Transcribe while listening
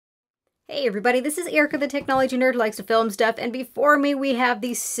Hey everybody, this is Erica, the technology nerd who likes to film stuff, and before me we have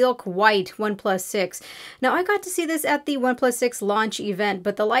the silk white OnePlus 6. Now I got to see this at the OnePlus 6 launch event,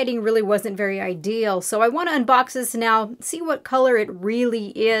 but the lighting really wasn't very ideal, so I want to unbox this now, see what color it really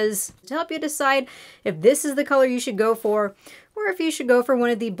is, to help you decide if this is the color you should go for, or if you should go for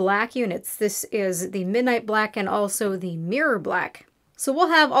one of the black units. This is the midnight black and also the mirror black. So we'll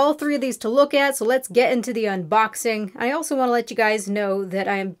have all three of these to look at, so let's get into the unboxing. I also want to let you guys know that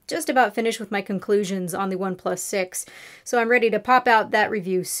I am just about finished with my conclusions on the OnePlus 6, so I'm ready to pop out that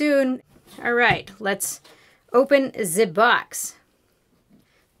review soon. All right, let's open the box.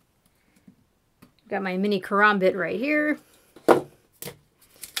 Got my mini karambit right here.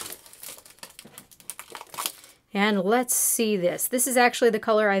 And let's see this. This is actually the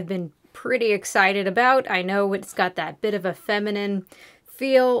color I've been pretty excited about. I know it's got that bit of a feminine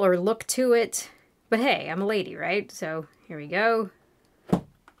feel or look to it, but hey, I'm a lady, right? So here we go.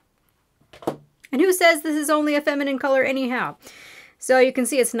 And who says this is only a feminine color anyhow? So you can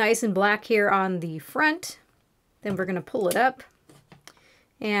see it's nice and black here on the front. Then we're gonna pull it up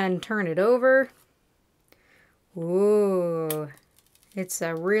and turn it over. Ooh, it's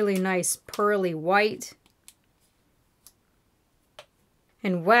a really nice pearly white.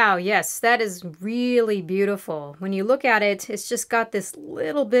 And wow, yes, that is really beautiful. When you look at it, it's just got this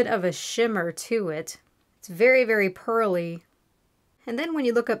little bit of a shimmer to it. It's very, very pearly. And then when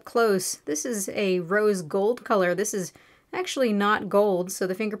you look up close, this is a rose gold color. This is actually not gold, so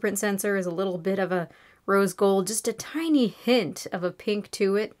the fingerprint sensor is a little bit of a rose gold, just a tiny hint of a pink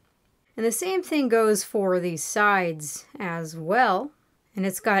to it. And the same thing goes for the sides as well. And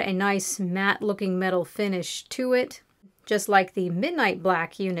it's got a nice matte looking metal finish to it, just like the midnight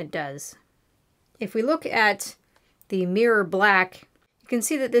black unit does. If we look at the mirror black, you can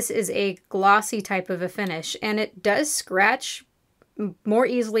see that this is a glossy type of a finish, and it does scratch more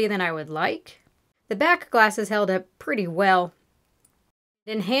easily than I would like. The back glass is held up pretty well.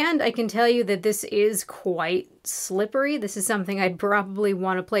 In hand, I can tell you that this is quite slippery. This is something I'd probably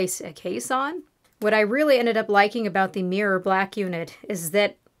want to place a case on. What I really ended up liking about the mirror black unit is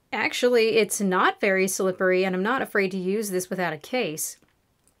that actually, it's not very slippery, and I'm not afraid to use this without a case.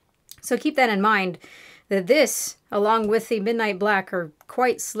 So keep that in mind, that this, along with the midnight black, are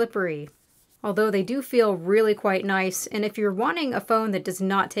quite slippery, although they do feel really quite nice. And if you're wanting a phone that does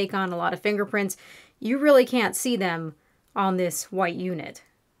not take on a lot of fingerprints, you really can't see them on this white unit.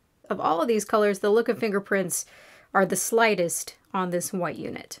 Of all of these colors, the look of fingerprints are the slightest on this white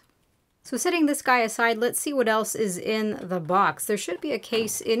unit. So setting this guy aside, let's see what else is in the box. There should be a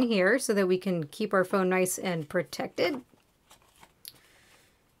case in here so that we can keep our phone nice and protected.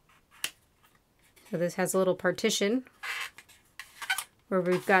 So this has a little partition where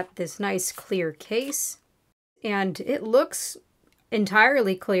we've got this nice clear case. And it looks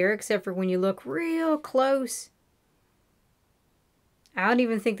entirely clear except for when you look real close. I don't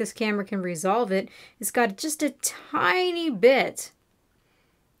even think this camera can resolve it. It's got just a tiny bit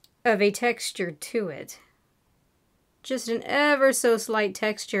of a texture to it. Just an ever so slight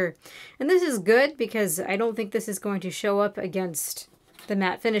texture. And this is good because I don't think this is going to show up against the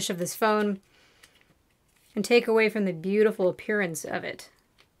matte finish of this phone and take away from the beautiful appearance of it.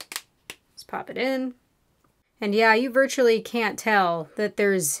 Let's pop it in. And yeah, you virtually can't tell that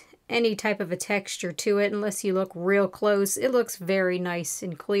there's any type of a texture to it unless you look real close. It looks very nice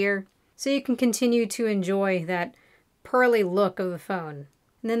and clear. So you can continue to enjoy that pearly look of the phone.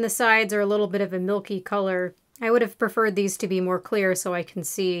 And then the sides are a little bit of a milky color. I would have preferred these to be more clear so I can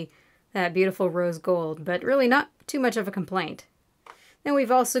see that beautiful rose gold, but really not too much of a complaint. Then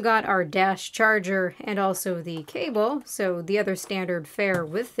we've also got our dash charger and also the cable, so the other standard fare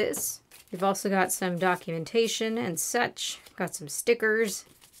with this. We've also got some documentation and such, got some stickers.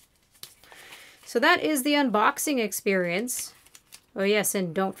 So that is the unboxing experience. Oh yes,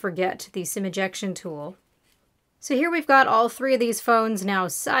 and don't forget the SIM ejection tool. So here we've got all three of these phones now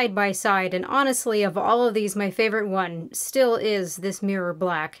side by side, and honestly, of all of these, my favorite one still is this mirror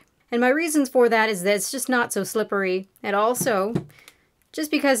black. And my reasons for that is that it's just not so slippery, and also, just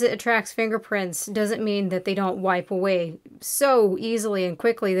because it attracts fingerprints doesn't mean that they don't wipe away so easily and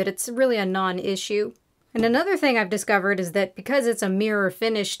quickly that it's really a non-issue. And another thing I've discovered is that because it's a mirror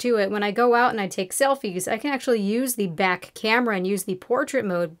finish to it, when I go out and I take selfies, I can actually use the back camera and use the portrait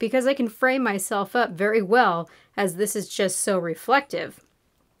mode because I can frame myself up very well, as this is just so reflective.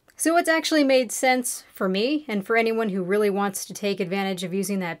 So it's actually made sense for me and for anyone who really wants to take advantage of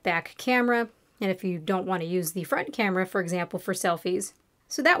using that back camera, and if you don't want to use the front camera, for example, for selfies.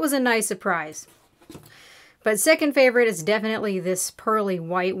 So that was a nice surprise. But second favorite is definitely this pearly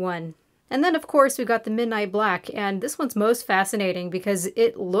white one. And then, of course, we've got the Midnight Black, and this one's most fascinating because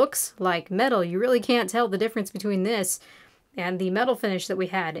it looks like metal. You really can't tell the difference between this and the metal finish that we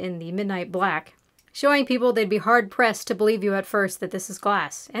had in the Midnight Black, showing people they'd be hard-pressed to believe you at first that this is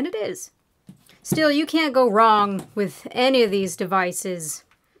glass, and it is. Still, you can't go wrong with any of these devices.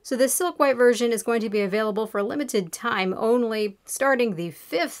 So this silk white version is going to be available for a limited time only, starting the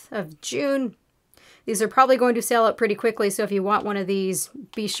 5th of June. These are probably going to sell out pretty quickly, so if you want one of these,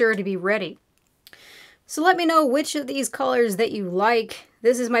 be sure to be ready. So let me know which of these colors that you like.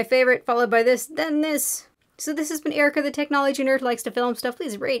 This is my favorite, followed by this, then this. So this has been Erica, the technology nerd who likes to film stuff.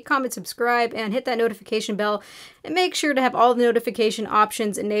 Please rate, comment, subscribe, and hit that notification bell. And make sure to have all the notification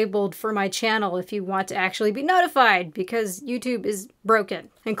options enabled for my channel if you want to actually be notified, because YouTube is broken.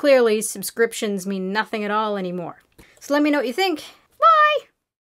 And clearly, subscriptions mean nothing at all anymore. So let me know what you think.